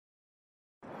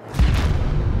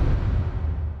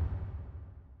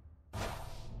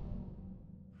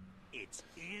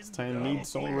Does Tiny need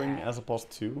Soul Ring as opposed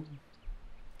to?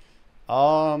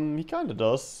 He kinda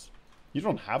does. You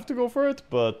don't have to go for it,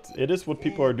 but it is what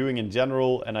people are doing in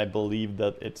general, and I believe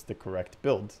that it's the correct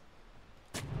build.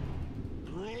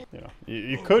 You know,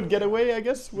 you could get away, I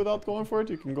guess, without going for it.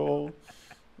 You can go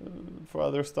for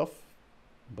other stuff,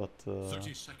 but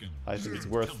I think it's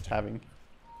worth having.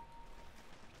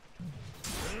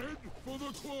 Head for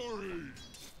the quarry.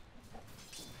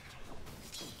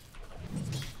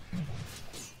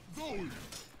 Going.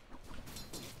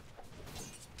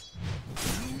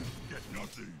 You get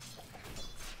nothing.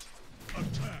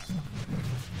 Attack.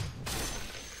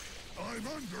 I'm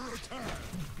under attack.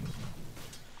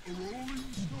 A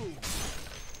rolling stone.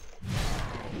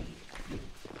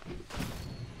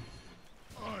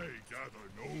 I gather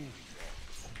no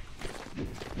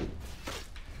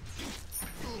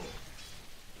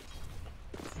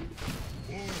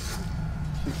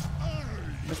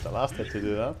Missed the last hit to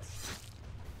do that.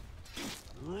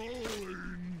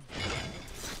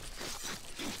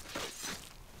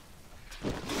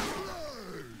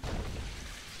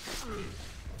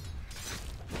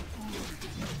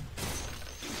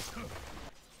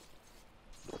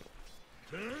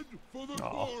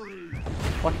 Oh.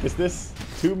 Fuck is this?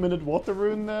 2-minute water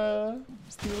rune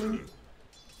stealing?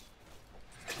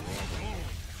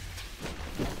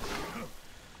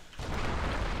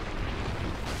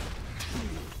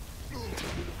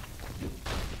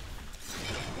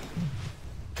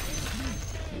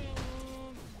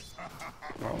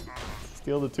 Oh.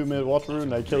 Steal the 2-minute water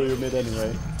rune, I kill your mid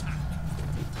anyway.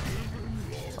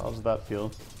 How does that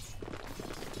feel?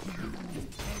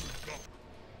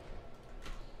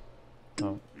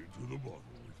 Oh. into the bottle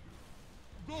with you.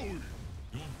 Going.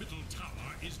 Your middle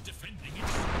tower is defending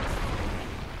itself.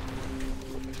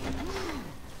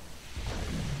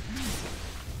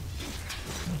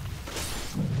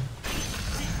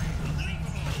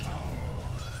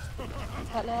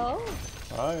 Hello?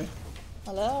 Hi.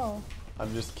 Hello?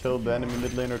 I've just killed the enemy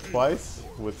mid laner twice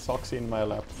with Soxy in my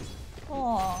lap.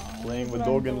 Aww, Playing with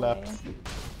dog in lap.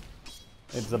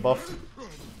 It's a buff.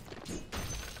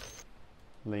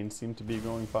 Lanes seem to be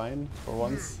going fine for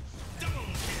once.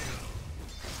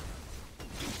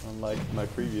 Unlike my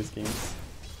previous games.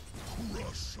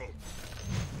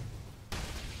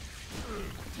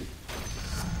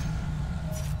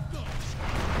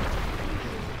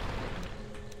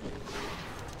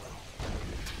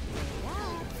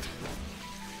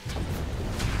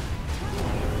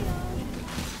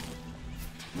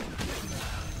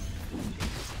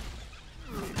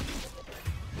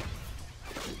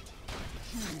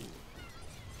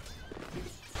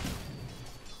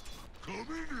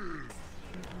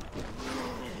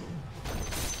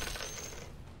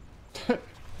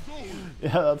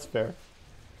 Yeah, that's fair.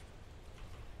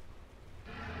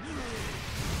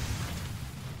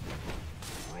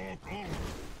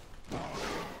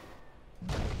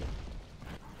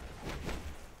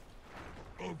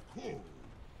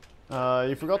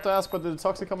 You forgot to ask, but did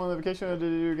Toxic come on the vacation, or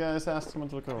did you guys ask someone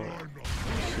to look over?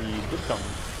 She did come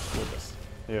with us.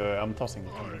 Yeah, I'm tossing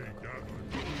it.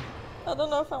 I don't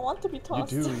know if I want to be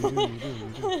tossed. You do.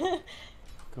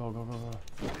 Go, go, go, go.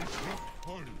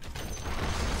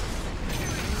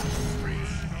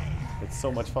 It's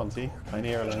so much fun, see? Tiny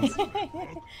airlines. You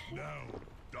can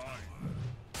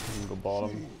go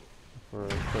bottom for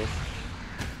first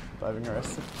diving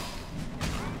arrested.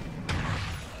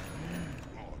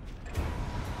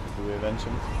 Do we avenge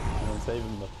him? We don't save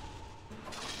him, but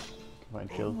can find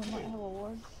kill. We might have a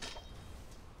ward.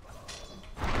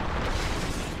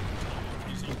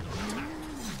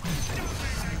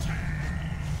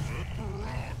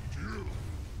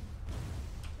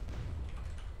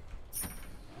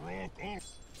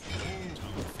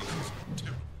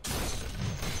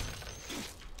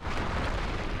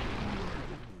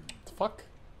 Fuck?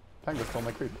 Panga stole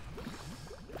my creep.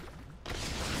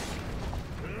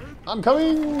 I'm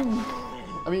coming!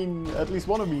 I mean, at least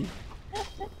one of me.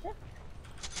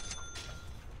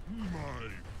 My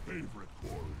favorite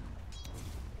quarry.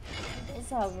 It does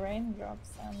have raindrops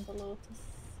and the lotus.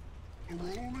 A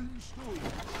rolling stone.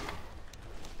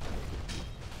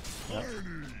 Yep.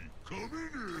 Coming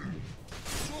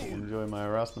in. Enjoy my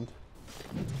harassment.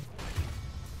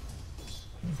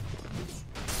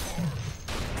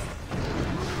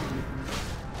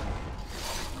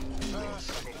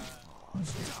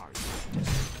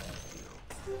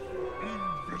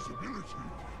 Invisibility.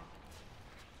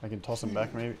 I can toss him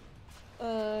back, maybe.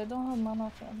 I don't have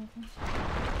mana for anything.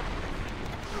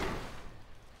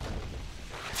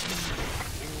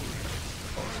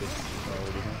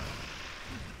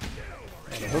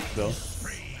 Got a hook though.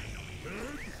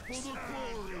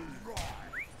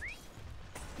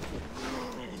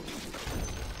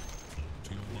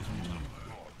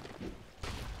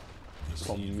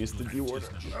 the order.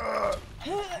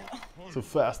 So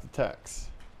fast attacks.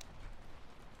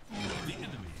 The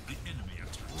enemy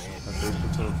attacks. That's it,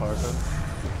 total fire set.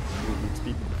 Movement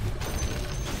speed.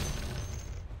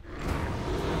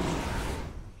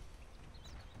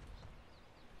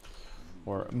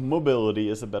 Or mobility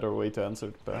is a better way to answer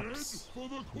it, perhaps. For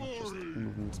the Just quarry.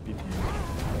 movement speed.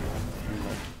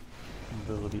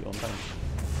 Mobility on time.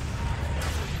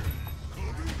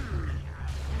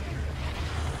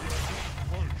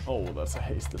 Oh, that's a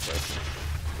hasted person.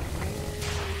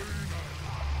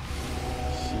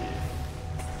 Shit.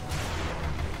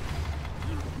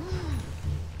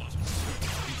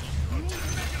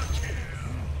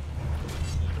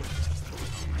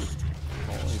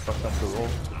 Oh, he fucked up the roll.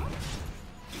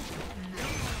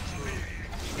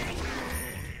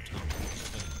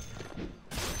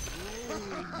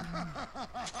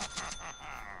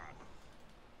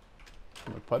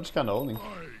 The punch kinda owning. I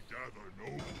gather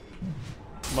no.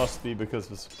 Must be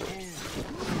because of support.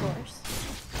 Of course.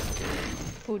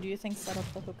 Who do you think set up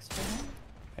the hooks for him?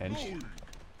 Edge.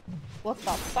 What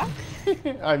the fuck?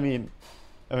 I mean,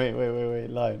 wait,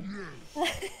 line.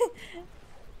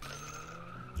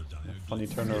 Funny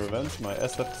turn of events, my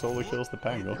SF solo kills the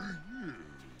Pango.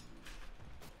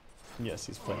 Yes,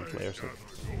 he's playing Player's Hook.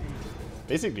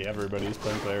 Basically everybody's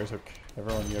playing Player's Hook.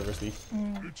 Everyone you ever see.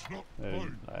 It's not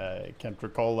fine. I can't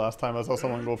recall last time I saw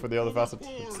someone go for the other facet.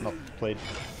 It's not played.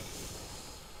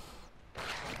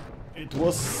 It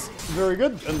was very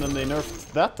good, and then they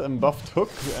nerfed that and buffed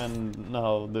Hook, and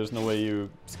now there's no way you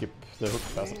skip the Hook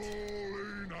facet.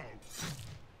 Falling out.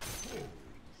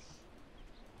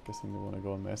 Guessing they want to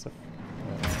go on massive.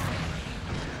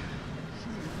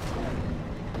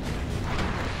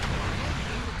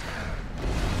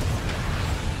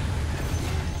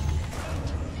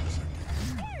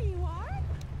 There you are.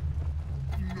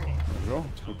 There we go.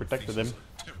 We protected him.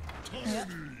 Yeah.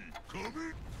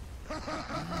 Coming.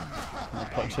 No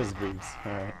punches Greaves.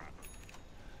 Alright.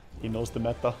 He knows the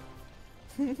meta.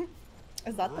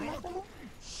 Is that the meta?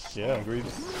 Yeah,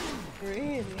 Greaves.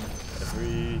 Really?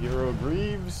 Every hero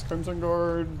Greaves, Crimson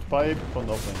Guard, Pipe, and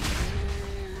nothing.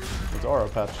 It's Aura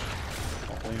patch.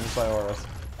 Nothing used by Auras.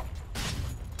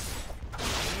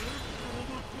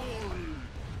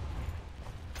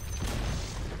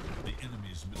 The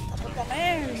enemy's middle Look at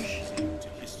me! to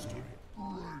history.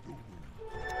 I'm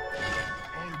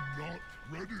not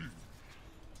ready.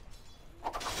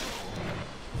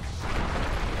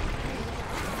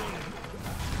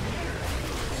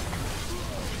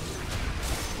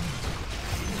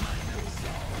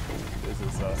 This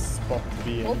is a spot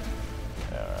being.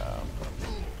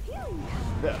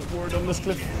 That word on this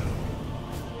cliff.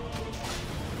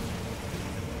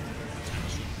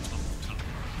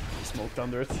 Smoked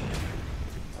under it.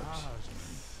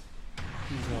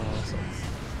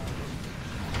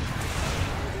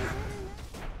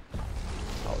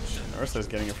 Ouch. Ursa's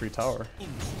getting a free tower.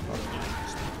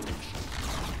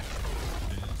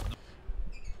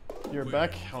 You're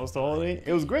back. How was the holiday?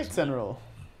 It was great, Senral.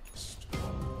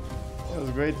 It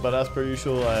was great, but as per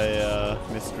usual, I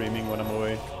miss streaming when I'm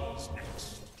away.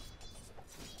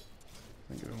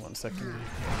 Give him 1 second.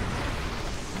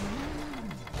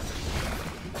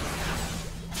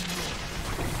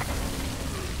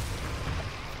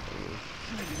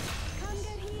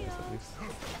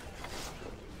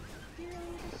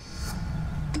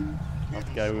 Not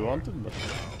the guy we wanted, but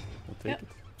we'll take it.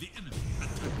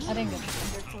 I didn't get the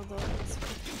Undertow though.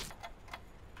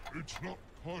 It's not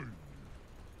time.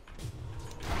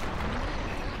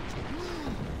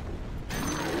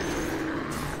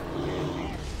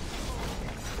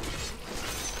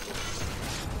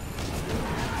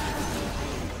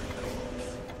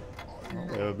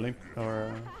 We have a blink,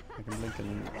 or I can blink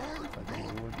and fight the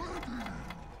reward.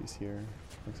 He's here.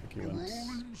 Looks like he went.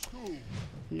 Rolling stone.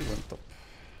 He went up.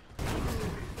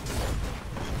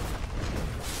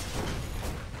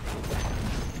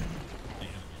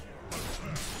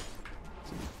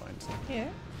 So we find some.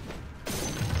 Here?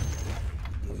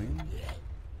 Coming.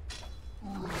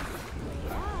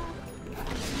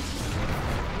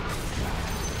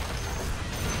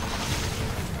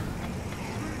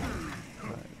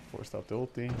 Alright, forced out the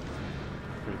ulti.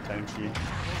 Pretty tanky.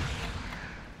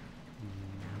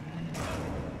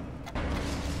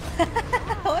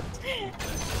 What?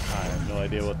 I have no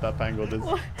idea what that Pango did.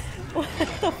 What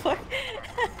the fuck?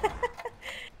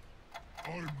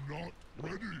 I'm not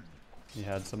ready. He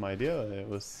had some idea. It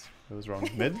was wrong.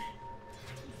 Mid.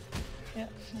 Yeah.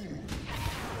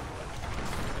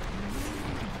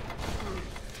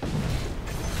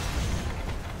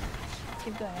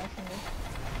 Keep going, I can go.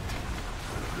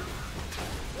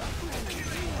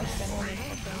 I spend one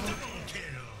minute.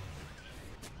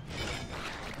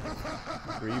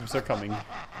 Reeves are coming.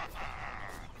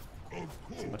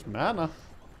 So much mana.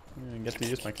 I get to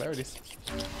use my clarities.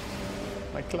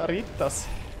 My claritas.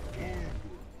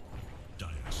 Dire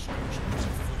structures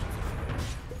fortified.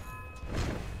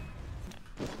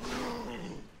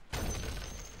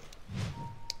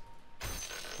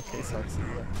 Okay, sucks.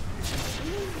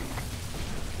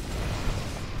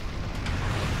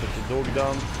 Put the dog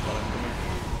down. But I'm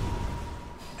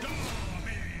coming.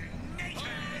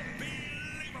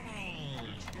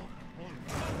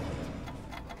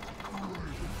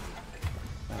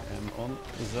 I am on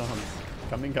the hunt.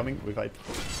 Coming, we fight.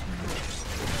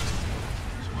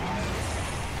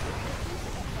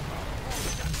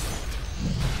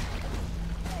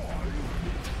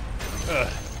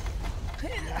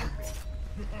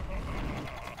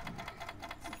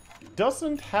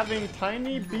 Doesn't having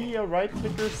Tiny be a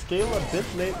right-clicker scale a bit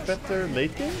better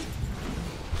late game?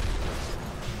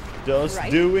 Does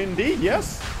Right? do indeed,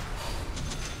 yes.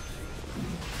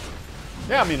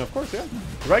 Yeah, I mean, of course, yeah.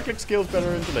 Right-click scales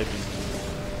better into late game.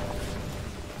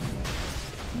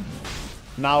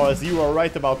 Now, as you are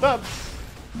right about that,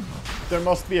 there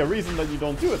must be a reason that you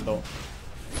don't do it, though.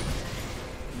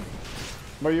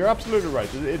 But you're absolutely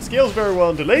right. It scales very well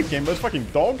into late game, but it's fucking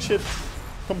dog shit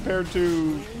compared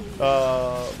to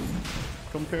the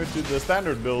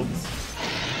standard builds,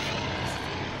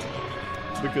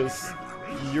 because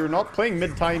you're not playing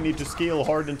mid-tiny to scale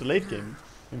hard into late game.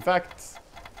 In fact,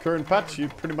 current patch, you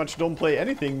pretty much don't play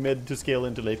anything mid to scale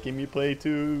into late game. You play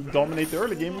to dominate the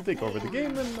early game and take over the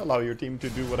game and allow your team to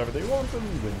do whatever they want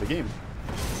and win the game.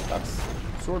 That's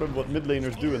sort of what mid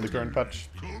laners do in the current patch.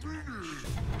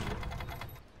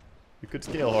 You could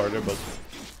scale harder, but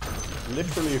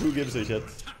literally who gives a shit?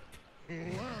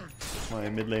 My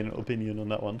mid lane opinion on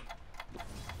that one.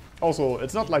 Also,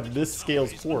 it's not like this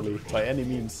scales poorly by any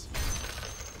means.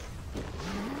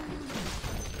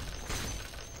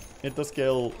 It does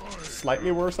scale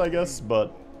slightly worse, I guess,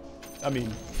 but I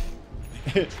mean,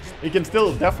 it can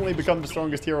still definitely become the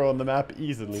strongest hero on the map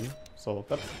easily. So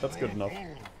that's good enough.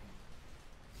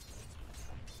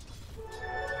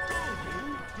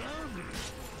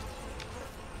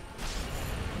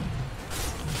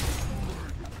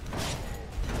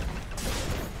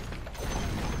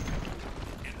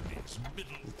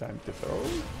 Time to throw.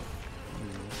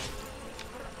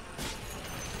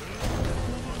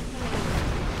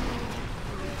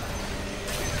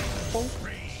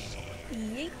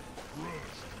 Yeet.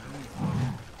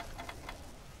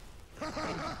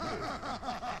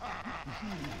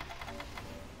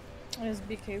 There's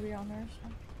BKB on there, so.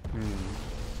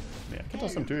 Yeah, I can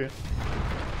toss him to you.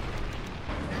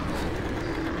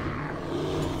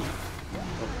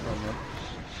 Oh, no.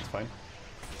 It's fine.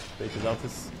 Baited out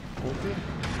his ulti.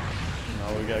 Now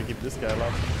we gotta keep this guy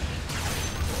alive.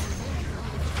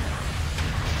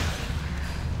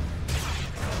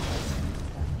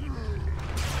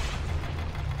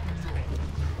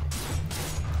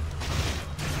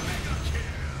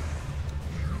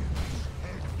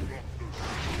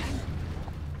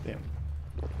 Damn.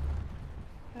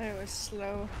 It was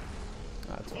slow.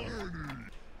 That's fine.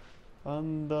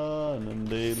 Undone and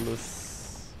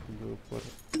daedalus. Go for it.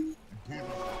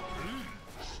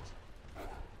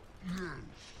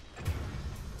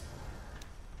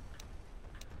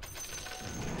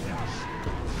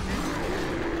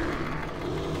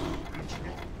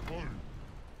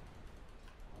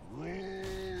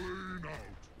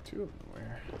 Two of them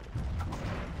where?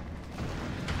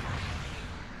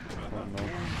 Oh no.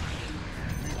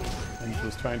 And he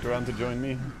was trying to run to join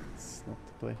me. It's not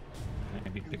the play.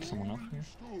 Maybe pick someone up here.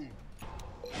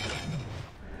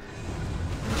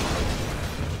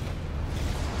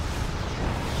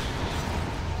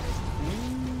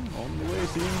 On the way,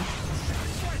 team.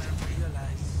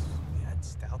 Realize we had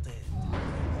started.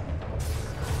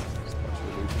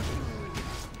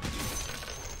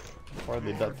 How far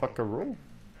did that fucker roll?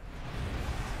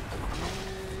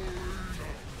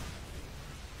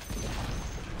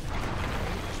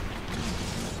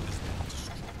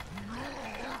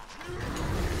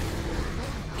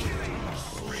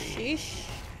 Sheesh.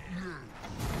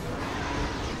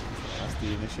 That's the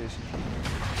initiation.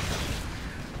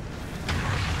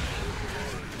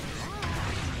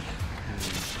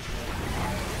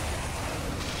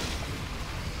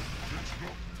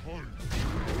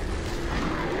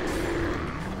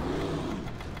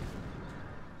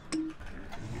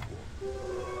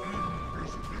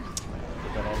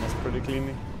 Got almost pretty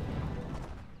cleanly.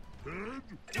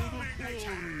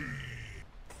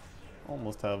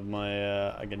 Almost have my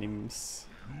Aganims.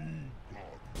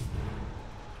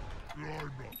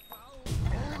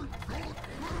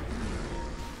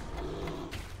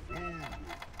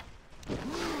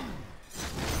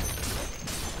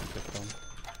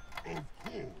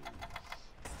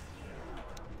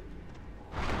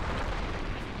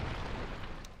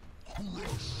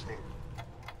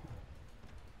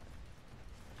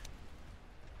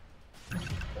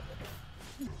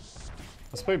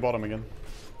 Let's play bottom again.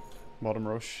 Bottom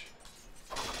Roche.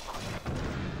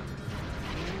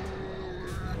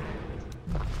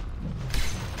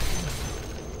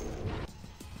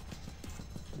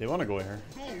 They want to go here.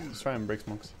 Let's try and break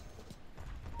smokes.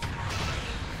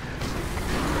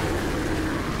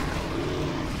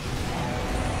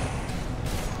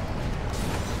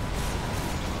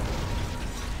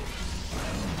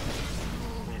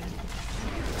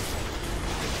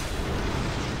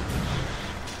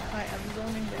 I am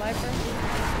zoning the Viper.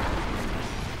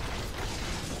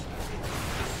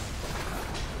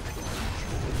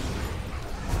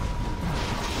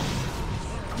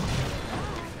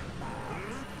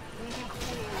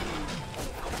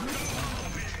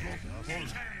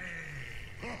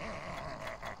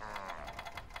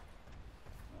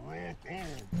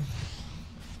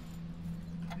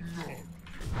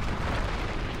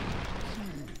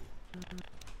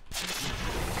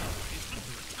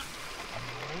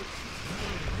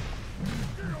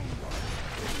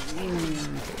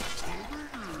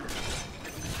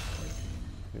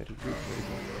 Very good, very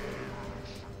good.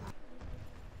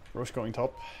 Roche going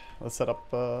top. Let's set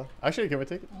up. Actually, can we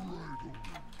take it?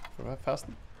 For that fast?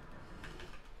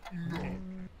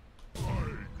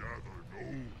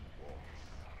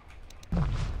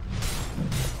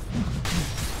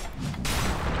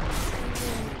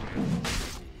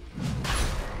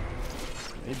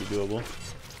 Maybe doable.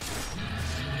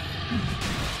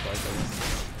 Strike, I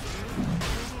guess.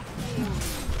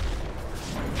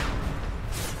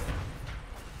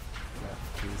 Yeah,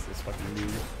 Jesus fucking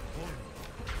dude.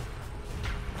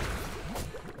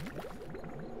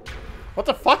 What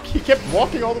the fuck? He kept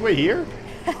walking all the way here?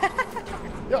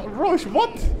 Yeah, Roche,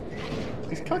 what?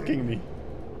 He's cucking me.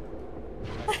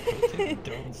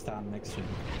 Don't stand next to him.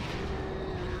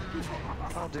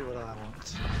 I'll do what I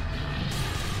want.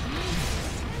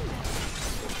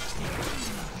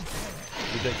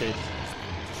 You decade.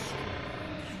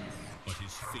 But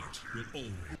his fate will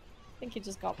always. I think he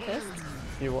just got pissed.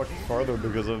 He walked farther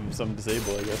because of some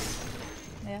disable, I guess.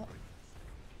 Yeah.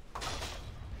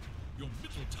 Your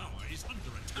middle tower is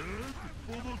under attack.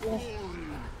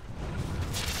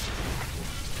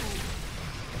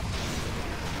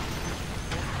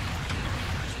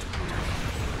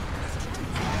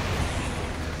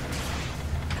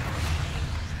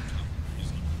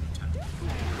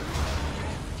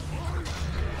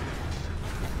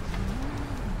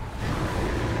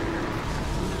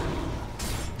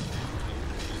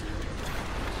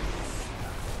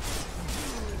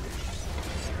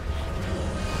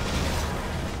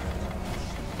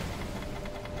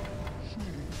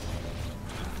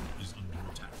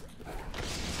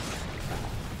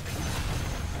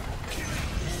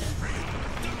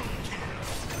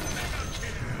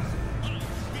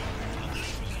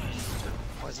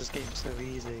 Why is this game so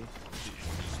easy?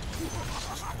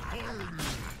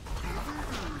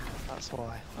 That's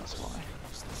why, that's why.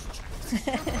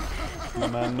 My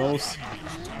man knows.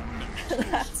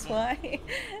 That's why.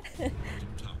 Tower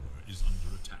is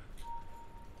under attack.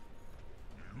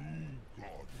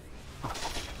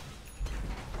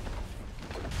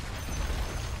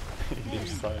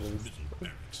 He's silenced. Middle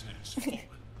barracks has fallen.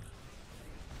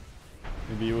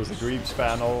 Maybe he was a Greaves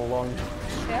fan all along.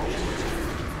 Yeah.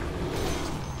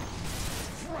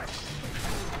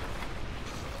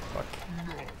 Fuck.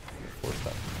 Force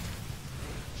that.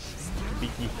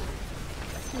 Beaky.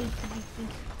 The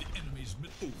enemy's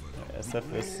mid over. SF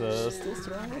is still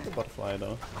strong with the butterfly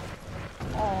though.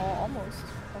 Oh, almost.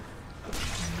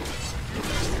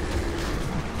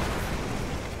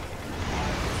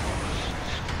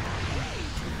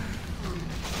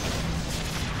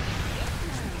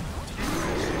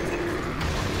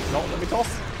 No, let me toss.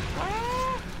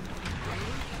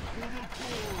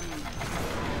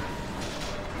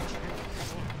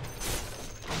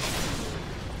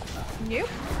 Nope.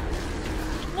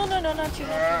 No, no, no, not you.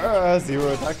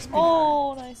 Zero attack speed.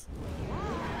 Oh, nice.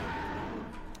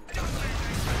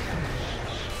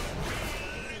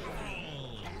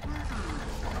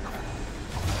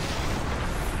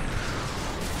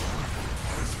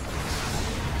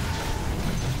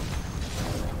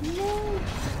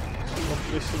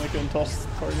 Mission I can toss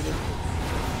targeted.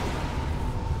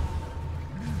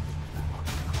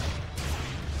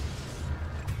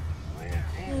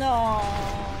 No.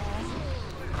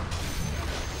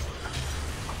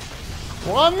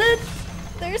 Won it!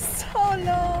 They're so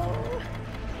low.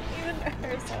 Even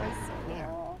hers are so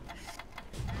low.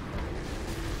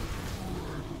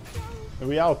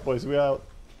 We out, boys, we out.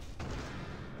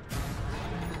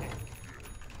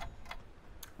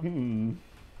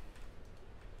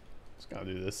 Just gotta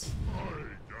do this.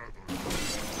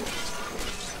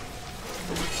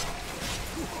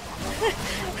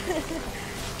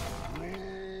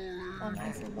 Oh,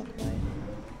 nice. A buck light.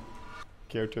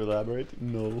 Care to elaborate?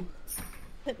 No.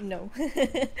 No.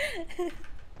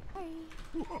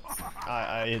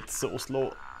 It's so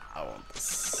slow. I want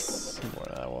this more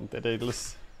than I want the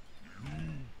Daedalus.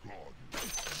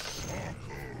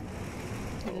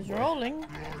 It is rolling.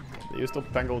 They used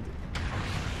up Tangled.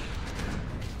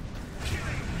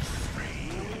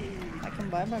 I can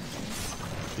buy back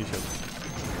things. You should.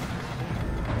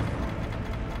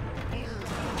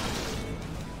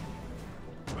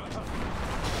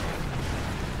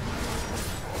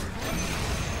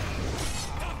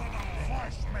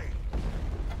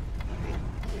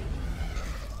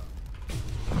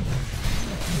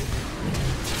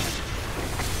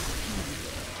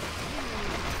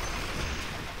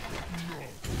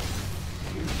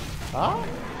 Huh?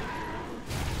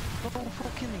 Oh,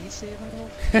 fucking he's saving up.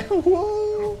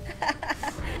 Whoa!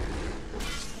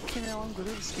 Fucking hell, I'm good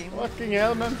at this game. Fucking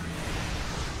hell, man.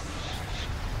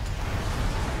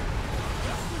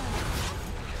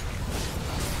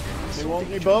 They want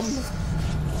me bum.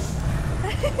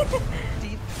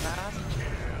 Deep bad.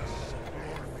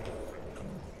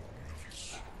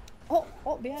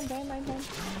 Oh, behind.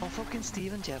 Oh, fucking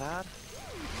Steven Gerrard.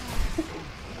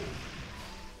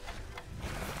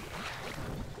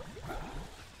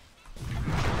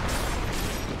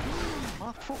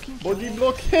 Oh, fucking Body kill me.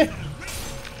 block.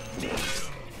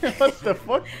 What the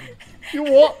fuck? You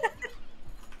what?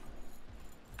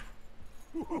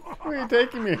 Where are you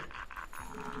taking me?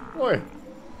 Boy.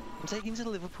 I'm taking you to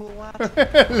Liverpool, lad.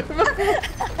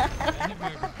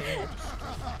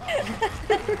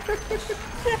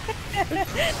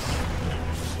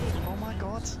 Oh my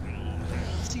god.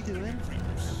 What's he doing?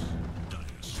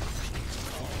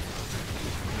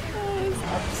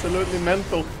 Absolutely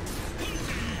mental.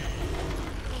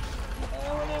 I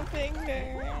want a finger.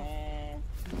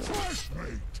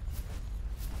 Flashmate.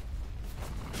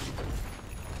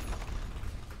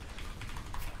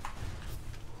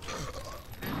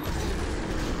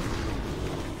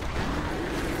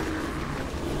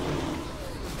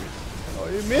 Oh,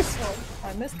 you missed.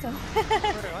 I missed him. Bro, I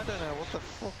don't know what the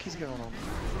fuck is going on.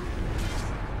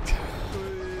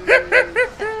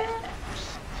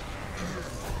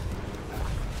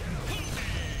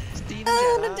 Steven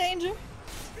Oh, I'm in Gerrard. danger.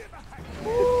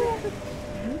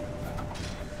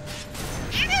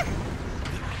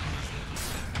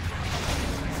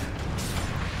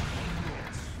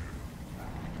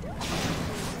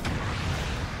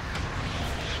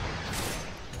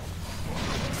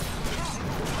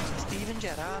 Steven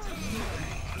Gerrard.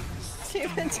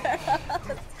 Steven Gerrard.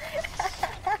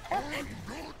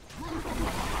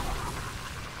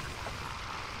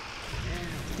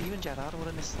 Steven Gerrard would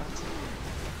have missed that.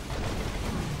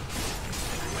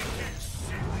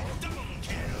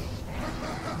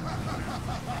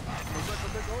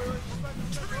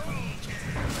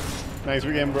 Nice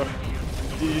game, bro.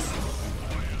 Jeez.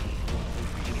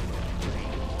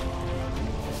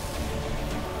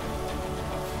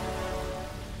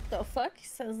 The fuck? He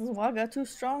says Waga too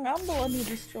strong. I'm the one who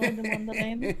destroyed him on the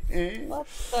lane. What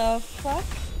the fuck?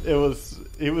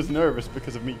 He was nervous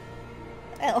because of me.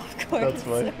 Oh, of course. That's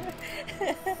why.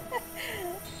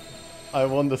 I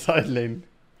won the side lane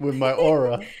with my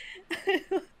aura.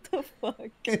 What the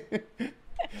fuck?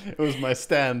 It was my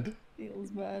stand.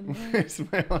 Feels bad. Man. It's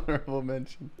my honorable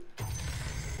mention.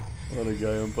 What a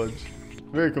guy on Punch.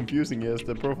 Very confusing, he has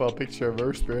the profile picture of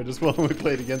Earth Spirit as well when we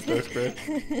played against Earth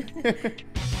Spirit.